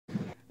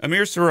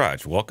Amir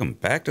Siraj, welcome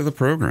back to the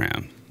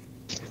program.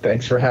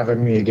 Thanks for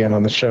having me again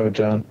on the show,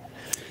 John.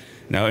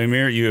 Now,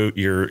 Amir,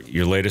 your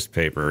latest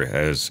paper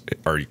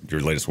your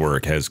latest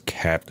work has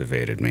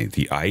captivated me.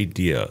 The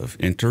idea of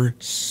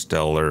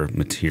interstellar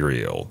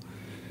material,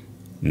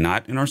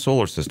 not in our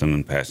solar system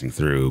and passing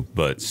through,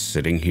 but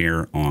sitting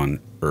here on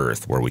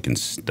Earth where we can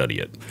study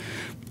it.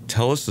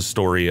 Tell us the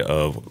story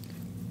of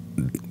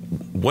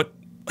what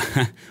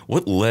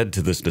what led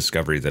to this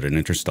discovery that an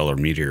interstellar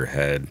meteor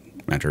had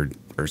entered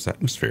Earth's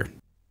atmosphere.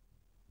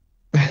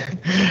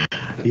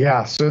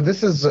 Yeah, so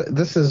this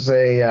is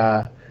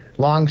a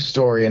long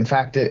story. In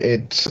fact,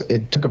 it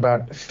took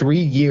about 3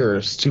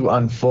 years to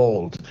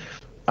unfold.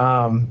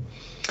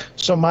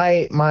 So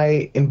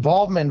my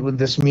involvement with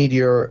this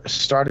meteor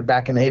started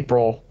back in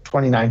April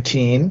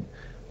 2019.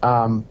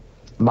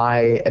 My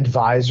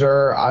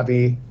advisor,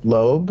 Avi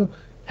Loeb,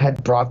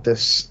 had brought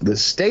this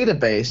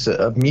database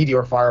of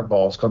meteor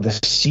fireballs called the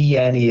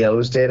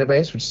CNEOS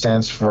database, which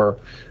stands for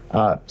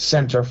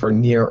Center for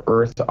Near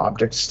Earth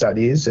Object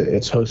Studies.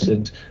 It's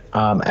hosted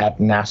at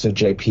NASA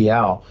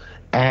JPL.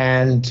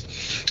 And,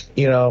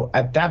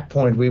 at that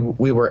point,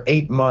 we were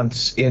 8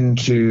 months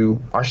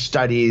into our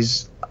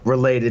studies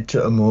related to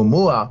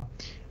Oumuamua,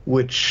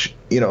 which,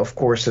 of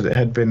course, it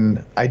had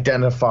been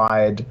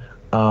identified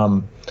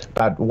about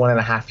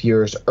 1.5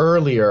 years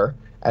earlier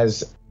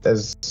as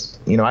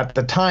at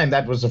the time,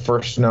 that was the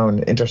first known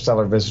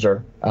interstellar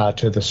visitor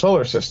to the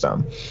solar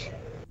system.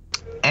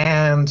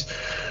 And,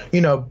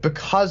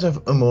 because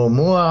of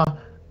Oumuamua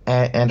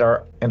and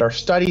our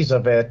studies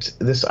of it,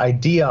 this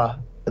idea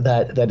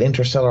that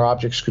interstellar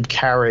objects could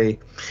carry,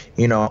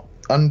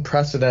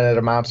 unprecedented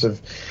amounts of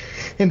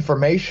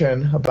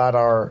information about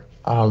our,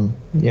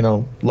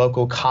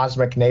 local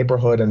cosmic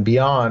neighborhood and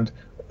beyond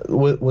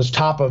was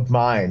top of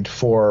mind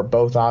for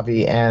both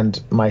Avi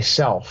and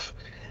myself.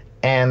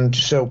 And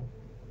so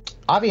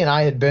Avi and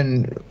I had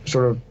been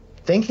sort of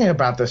thinking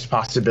about this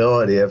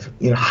possibility of,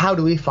 how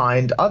do we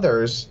find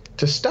others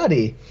to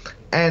study?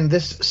 And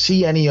this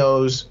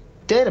CNEOS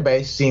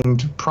database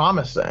seemed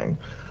promising.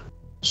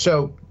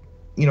 So,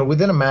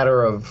 within a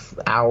matter of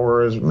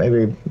hours,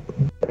 maybe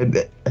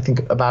I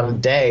think about a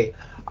day,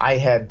 I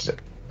had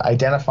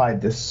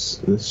identified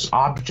this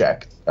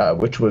object,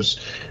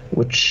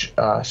 which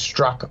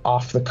struck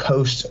off the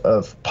coast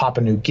of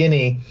Papua New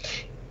Guinea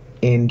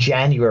in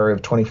January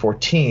of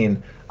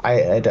 2014. I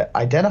had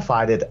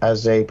identified it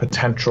as a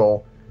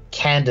potential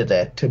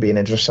candidate to be an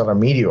interstellar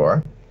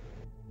meteor.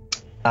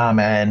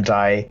 And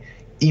I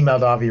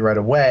emailed Avi right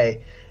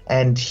away,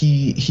 and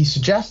he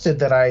suggested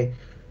that I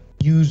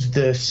use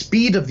the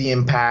speed of the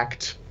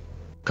impact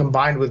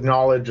combined with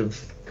knowledge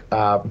of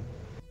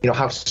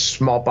how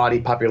small body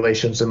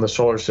populations in the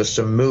solar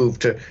system move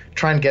to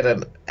try and get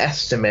an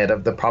estimate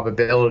of the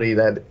probability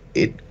that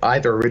it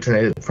either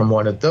originated from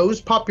one of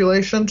those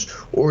populations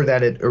or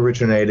that it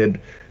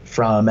originated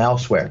from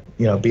elsewhere,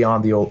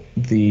 beyond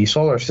the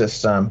solar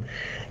system.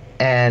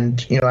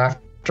 And,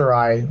 after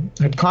I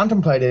had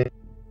contemplated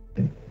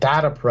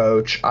that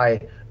approach,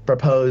 I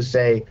proposed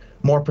a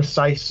more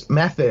precise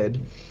method,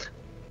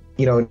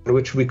 in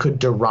which we could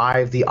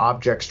derive the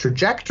object's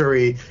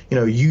trajectory,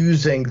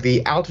 using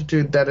the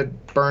altitude that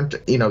it burnt,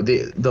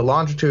 the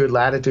longitude,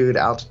 latitude,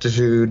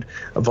 altitude,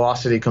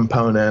 velocity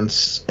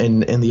components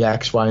in the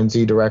X, Y, and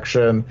Z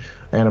direction,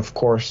 and of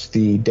course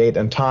the date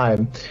and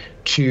time,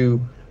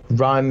 to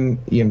run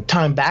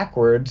time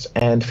backwards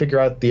and figure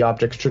out the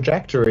object's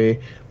trajectory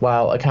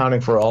while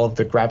accounting for all of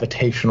the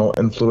gravitational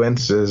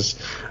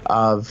influences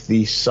of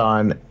the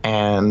sun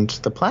and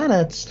the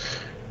planets.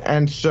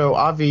 And so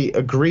Avi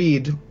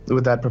agreed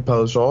with that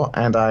proposal,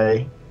 and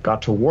I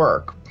got to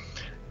work.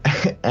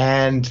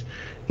 And,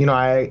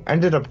 I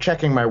ended up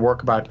checking my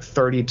work about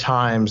 30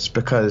 times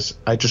because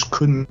I just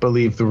couldn't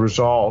believe the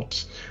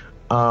results.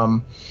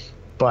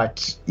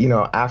 But,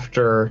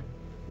 after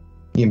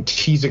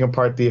teasing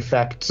apart the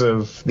effects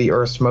of the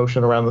Earth's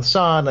motion around the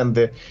sun and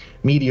the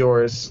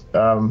meteor's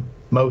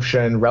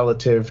motion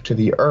relative to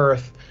the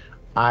Earth,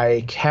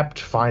 I kept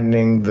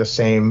finding the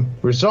same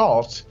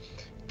result,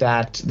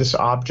 that this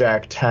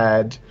object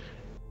had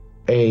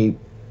a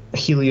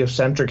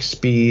heliocentric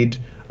speed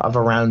of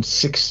around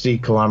 60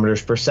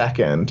 kilometers per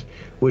second,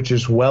 which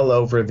is well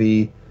over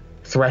the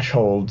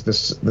threshold,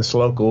 this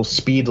local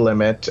speed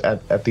limit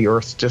at the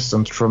Earth's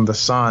distance from the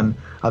sun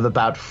of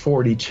about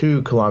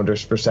 42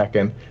 kilometers per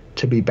second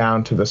to be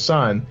bound to the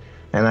sun.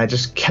 And I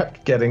just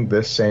kept getting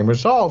this same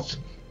result,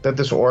 that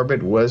this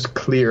orbit was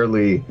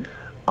clearly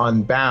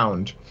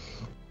unbound.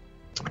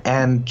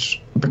 And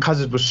because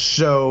it was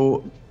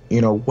so,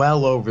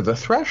 well over the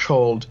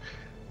threshold,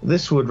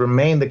 this would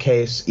remain the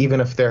case even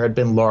if there had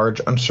been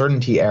large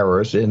uncertainty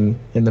errors in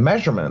the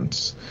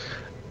measurements.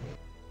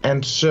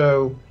 And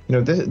so,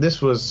 this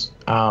was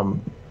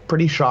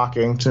pretty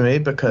shocking to me,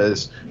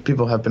 because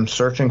people have been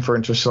searching for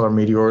interstellar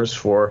meteors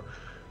for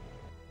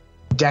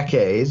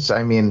decades.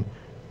 I mean,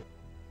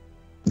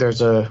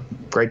 there's a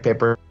great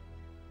paper,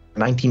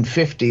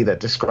 1950, that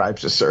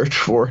describes the search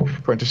for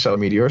interstellar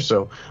meteors,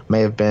 so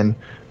may have been,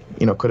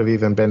 could have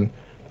even been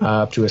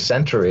up to a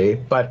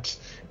century. But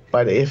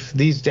But if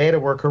these data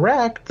were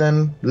correct,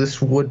 then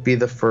this would be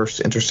the first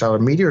interstellar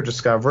meteor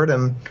discovered,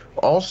 and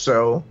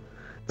also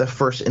the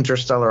first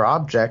interstellar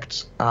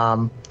object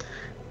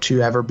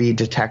to ever be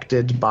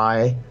detected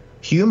by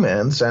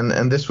humans.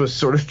 And this was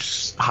sort of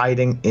just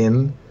hiding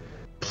in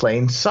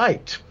plain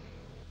sight.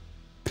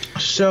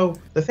 So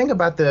the thing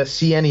about the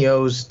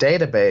CNEOS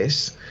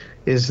database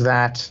is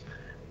that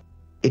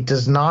it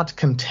does not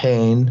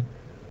contain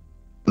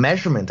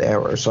measurement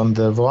errors on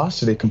the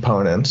velocity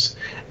components.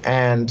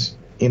 And,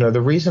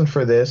 the reason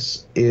for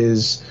this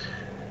is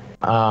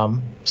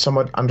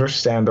somewhat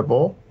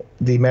understandable.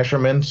 The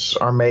measurements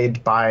are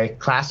made by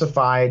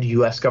classified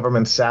U.S.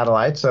 government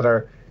satellites that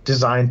are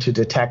designed to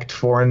detect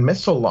foreign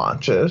missile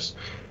launches.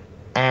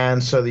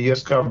 And so the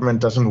U.S.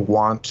 government doesn't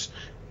want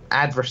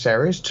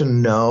adversaries to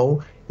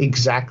know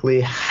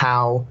exactly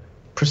how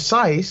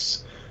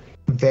precise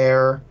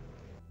their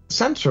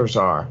sensors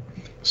are.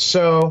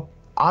 So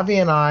Avi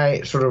and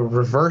I sort of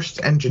reversed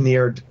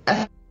engineered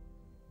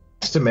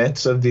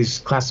estimates of these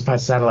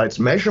classified satellites'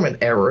 measurement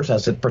errors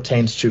as it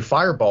pertains to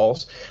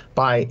fireballs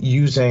by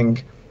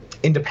using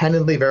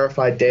independently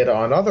verified data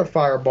on other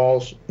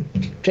fireballs,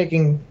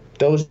 taking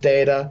those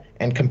data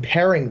and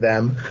comparing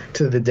them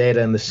to the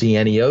data in the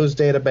CNEOS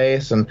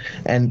database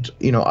and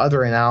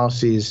other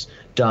analyses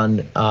done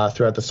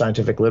throughout the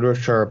scientific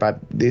literature about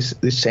these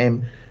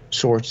same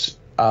sorts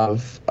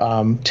of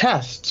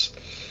tests.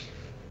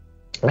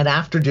 And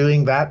after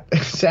doing that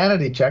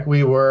sanity check,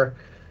 we were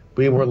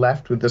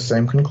left with the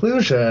same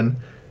conclusion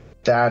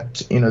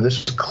that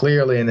this was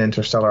clearly an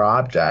interstellar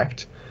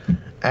object.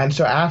 And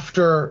so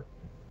after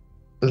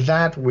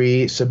that,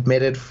 we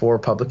submitted for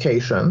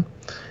publication,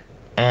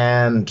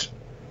 and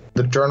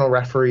the journal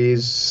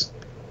referees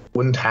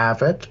wouldn't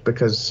have it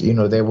because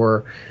they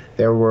were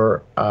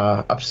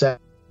upset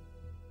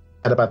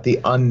about the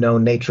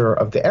unknown nature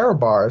of the error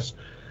bars.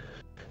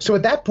 So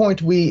at that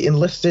point, we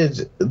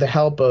enlisted the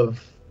help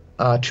of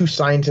two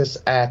scientists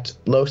at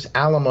Los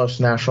Alamos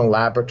National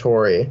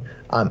Laboratory,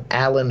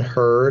 Alan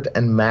Hurd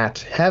and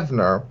Matt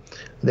Hevner.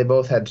 They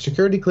both had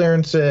security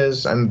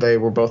clearances, and they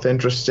were both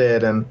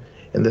interested in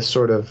this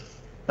sort of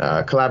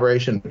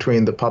collaboration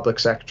between the public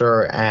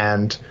sector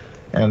and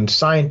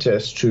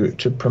scientists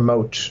to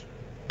promote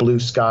blue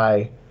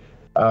sky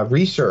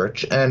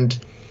research. And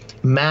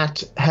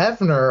Matt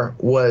Hevner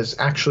was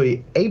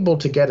actually able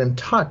to get in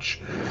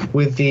touch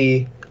with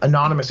the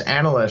anonymous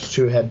analyst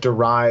who had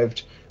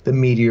derived the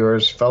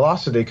meteor's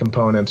velocity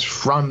components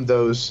from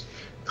those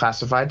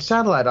classified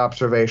satellite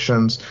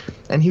observations.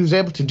 And he was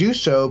able to do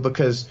so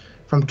because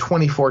from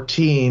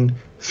 2014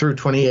 through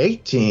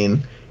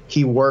 2018,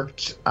 he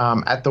worked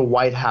at the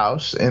White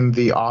House in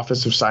the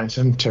Office of Science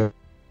and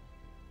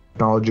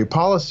Technology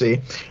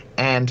Policy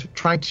and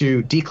trying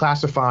to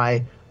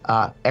declassify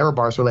error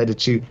bars related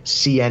to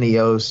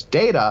CNEOS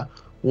data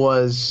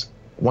was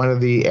one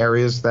of the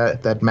areas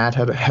that Matt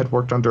had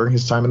worked on during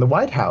his time in the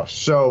White House.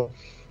 So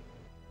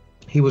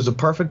he was a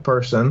perfect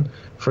person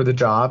for the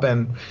job,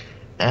 and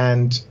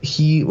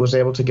he was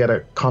able to get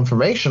a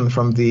confirmation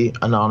from the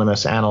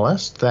anonymous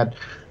analyst that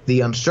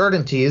the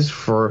uncertainties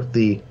for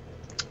the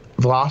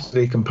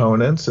velocity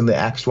components in the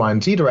X, Y,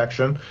 and Z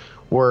direction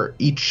were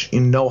each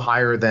no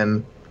higher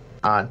than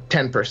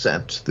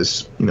 10%.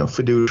 This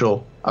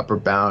fiducial upper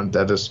bound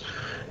that is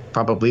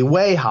probably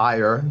way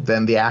higher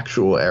than the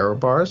actual error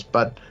bars,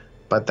 but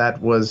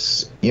that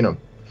was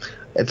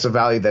it's a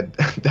value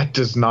that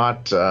does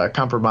not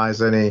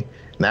compromise any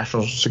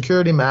national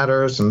security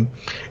matters,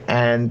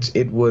 and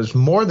it was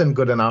more than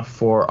good enough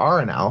for our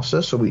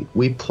analysis. So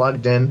we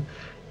plugged in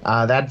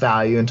that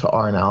value into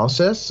our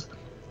analysis,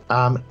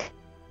 and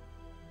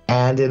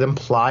it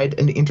implied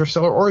an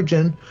interstellar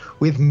origin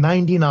with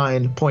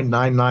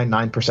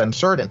 99.999%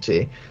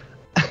 certainty.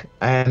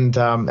 And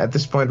at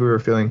this point, we were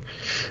feeling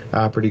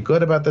pretty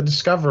good about the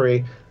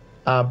discovery,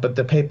 but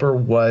the paper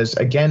was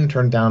again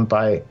turned down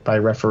by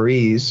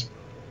referees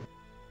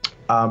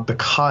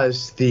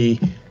because the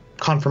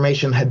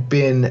confirmation had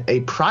been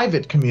a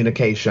private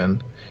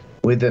communication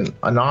with an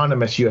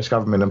anonymous U.S.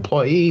 government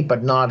employee,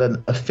 but not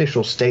an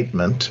official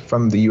statement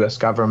from the U.S.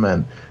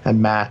 government.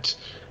 And Matt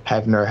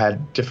Hevner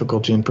had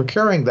difficulty in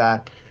procuring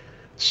that.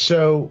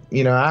 So,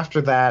 after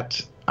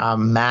that,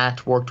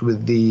 Matt worked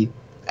with the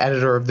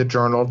editor of the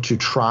journal to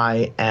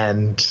try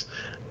and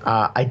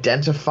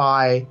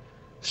identify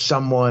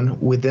someone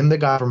within the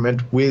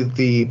government with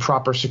the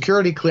proper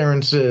security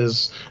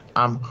clearances,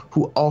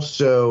 who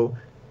also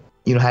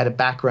had a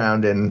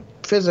background in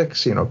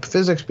physics,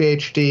 physics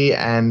PhD,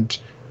 and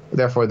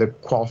therefore the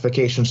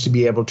qualifications to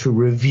be able to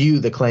review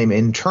the claim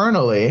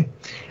internally.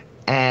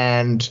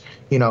 And,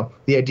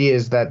 the idea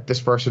is that this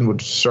person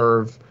would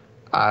serve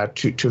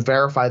to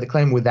verify the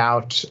claim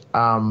without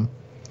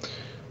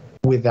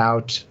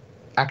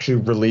actually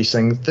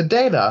releasing the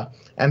data.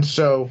 And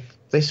so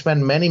they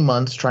spent many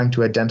months trying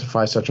to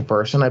identify such a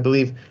person. I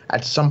believe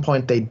at some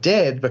point they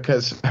did,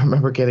 because I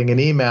remember getting an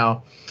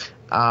email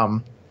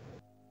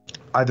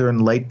either in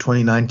late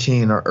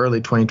 2019 or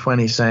early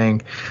 2020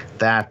 saying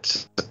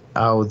that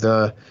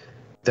the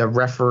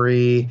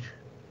referee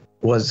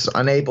was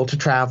unable to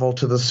travel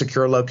to the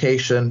secure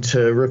location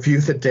to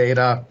review the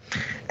data,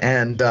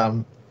 and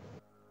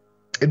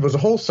it was a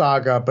whole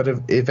saga. But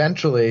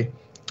eventually,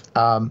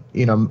 Matt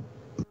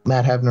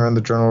Hebner and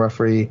the journal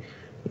referee,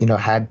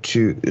 had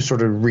to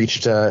sort of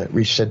reach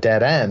a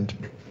dead end.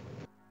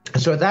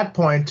 So at that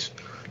point,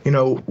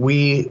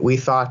 we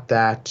thought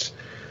that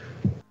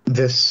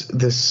this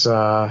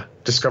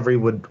discovery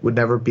would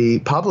never be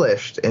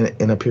published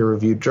in a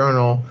peer-reviewed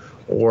journal,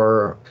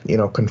 or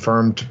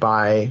confirmed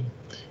by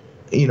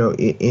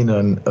in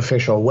an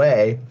official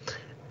way,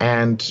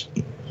 and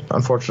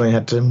unfortunately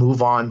had to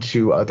move on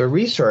to other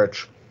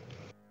research.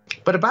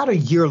 But about a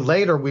year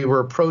later, we were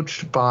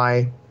approached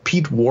by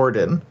Pete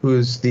Worden, who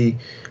is the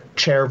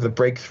chair of the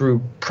Breakthrough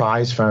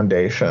Prize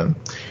Foundation,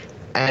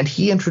 and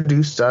he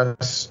introduced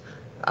us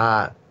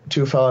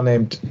to a fellow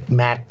named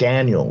Matt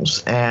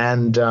Daniels.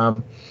 And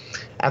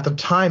at the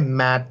time,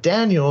 Matt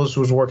Daniels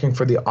was working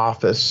for the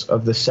Office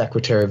of the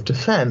Secretary of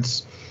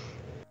Defense.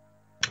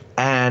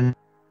 And,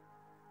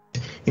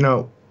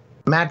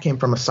 Matt came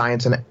from a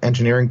science and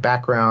engineering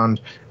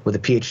background with a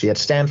PhD at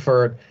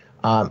Stanford.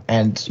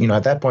 And,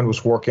 at that point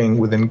was working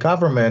within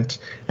government.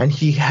 And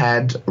he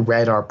had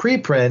read our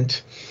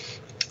preprint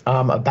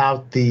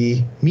about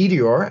the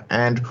meteor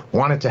and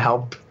wanted to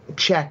help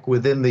check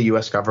within the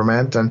U.S.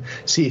 government and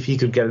see if he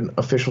could get an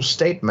official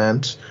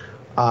statement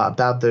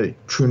about the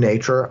true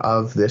nature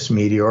of this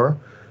meteor,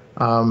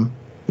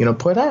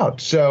 put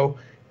out. So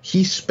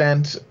he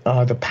spent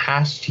the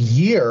past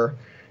year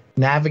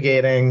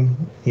navigating,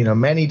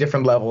 many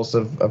different levels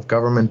of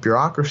government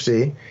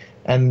bureaucracy,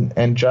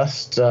 and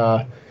just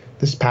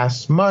this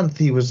past month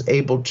he was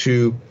able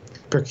to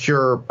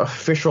procure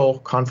official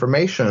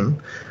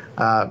confirmation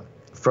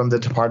from the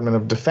Department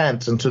of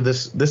Defense. And so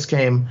this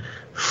came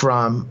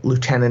from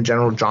Lieutenant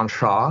General John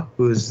Shaw,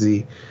 who is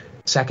the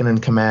second in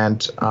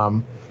command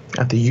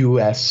at the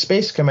U.S.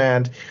 Space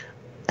Command,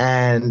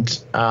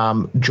 and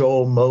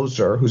Joel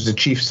Moser, who's the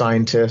chief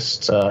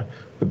scientist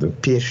with a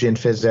PhD in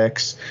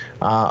physics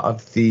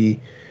of the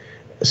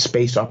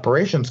Space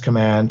Operations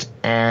Command.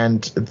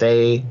 And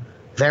they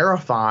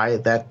verify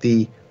that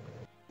the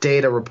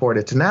data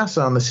reported to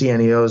NASA on the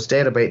CNEOS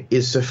database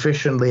is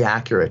sufficiently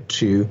accurate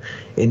to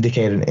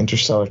indicate an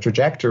interstellar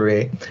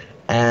trajectory,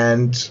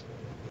 and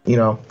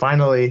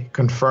finally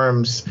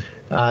confirms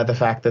the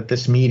fact that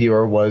this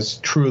meteor was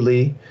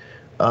truly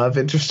of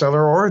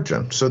interstellar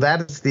origin. So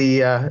that is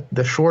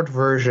the short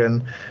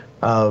version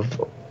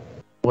of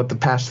what the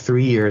past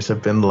 3 years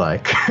have been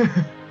like.